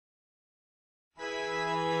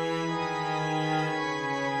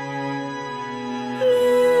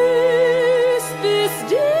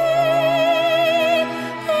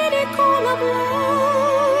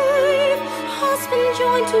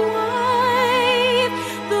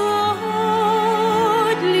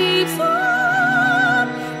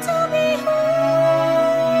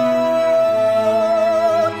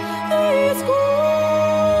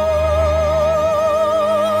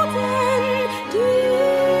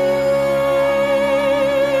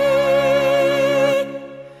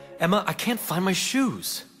Emma, I can't find my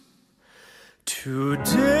shoes.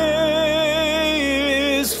 Today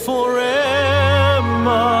is for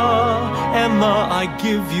Emma. Emma, I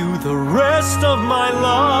give you the rest of my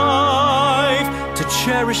life to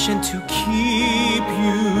cherish and to keep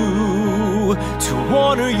you, to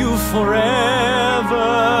honor you forever.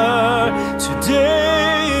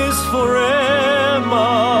 Today is for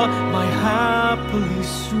Emma, my happily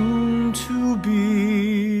soon to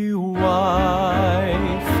be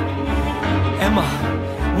wife. Emma,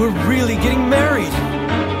 we're really getting married.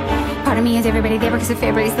 Part of me is everybody there because if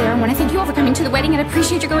everybody's there. I want to thank you all for coming to the wedding and I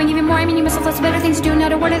appreciate you going even more. I mean, you must have lots of better things to do.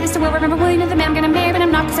 Not a word of this, so we'll remember, well, you know the man I'm gonna marry, but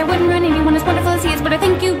I'm not because I wouldn't run anyone as wonderful as he is. But I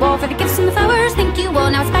thank you all for the gifts and the flowers. Thank you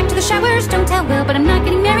all. Now it's back to the showers. Don't tell Will, but I'm not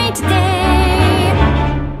getting married today.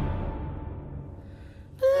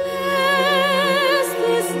 Bless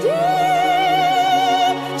this day,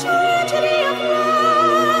 tragedy of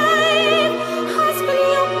life, husband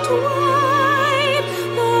young to wife,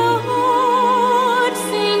 the heart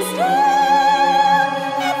sings down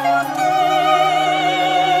at those days,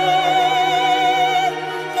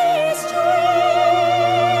 this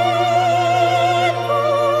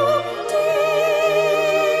dreadful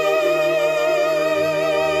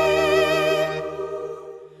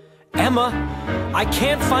day. Emma, I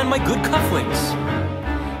can't find my good cufflinks.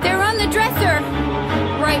 They're on the dresser,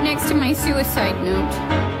 right next to my suicide note.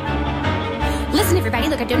 Listen, everybody,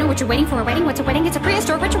 look, I don't know what you're waiting for. A wedding? What's a wedding? It's a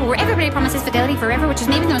prehistoric ritual where everybody promises fidelity forever, which is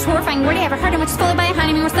maybe the most horrifying word I ever heard, and which is followed by a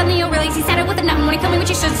honeymoon where suddenly you'll realize he settled with a nut and when he killed me, which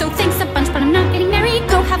he should. So thanks a bunch, but I'm not getting married.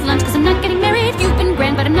 Go have lunch, cause I'm not getting married. You've been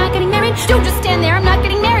grand, but I'm not getting married. Don't just stand there, I'm not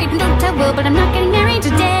getting married. And don't tell Will, but I'm not getting married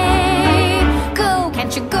today. Go,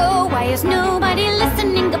 can't you go? Why is nobody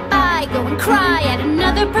listening? Goodbye, go and cry at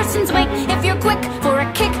another person's wake. If you're quick for a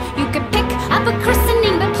kick, you could pick up a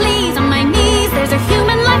christening, but please, on my knees, there's a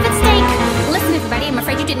human life at stake. Listen, everybody, I'm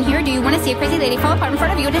afraid you didn't hear. Do you want to see a crazy lady fall apart in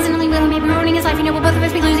front of you? It isn't only Will who may be ruining his life. You know, we'll both of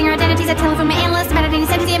us be losing our identities. I tell him from my analyst about it, and he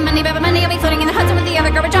said he's on Monday, but Monday I'll be floating in the Hudson with the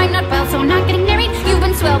other garbage. I'm not well, so I'm not getting married. You've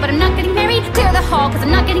been swell, but I'm not getting married. Clear the hall, cause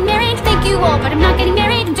I'm not getting married. Thank you all, but I'm not getting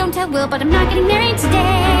married. And don't tell Will, but I'm not getting married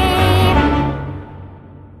today.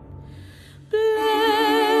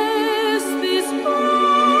 Bless this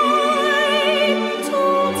bride,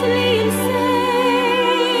 totally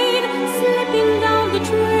insane, slipping down the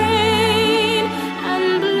drain.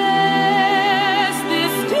 And bless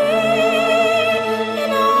this day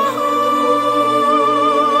in our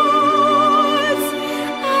hearts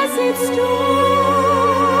as it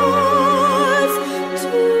starts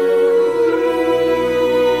to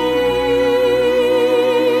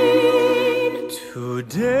rain.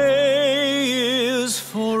 Today is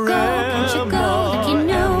for Go, can't you go? Emma. Like you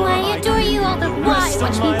know I adore you all, but why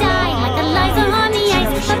watch me die like Eliza on the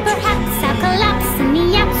ice? But perhaps I'll collapse in the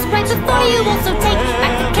apps right before you. Also take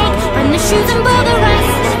back the cake, burn the shoes and boil the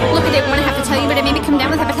rice. Look, I didn't want to have to tell you, but it made me come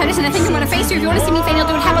down with hepatitis, and I think I'm gonna face you. If you want to see me faint, I'll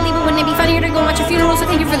do it happily. But wouldn't it be funnier to go watch a funeral? So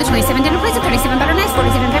thank you for the 27 dinner plates, 37 butter knives,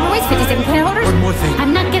 47 paperweights, 57 peanut holders. One more thing.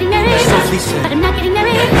 I'm not getting married, Softly said. but I'm not getting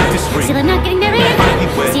married. This ring. Still, I'm not getting married. Finally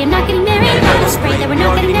wed. See, I'm not getting married. Let's pray that we're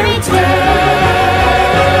not getting married today.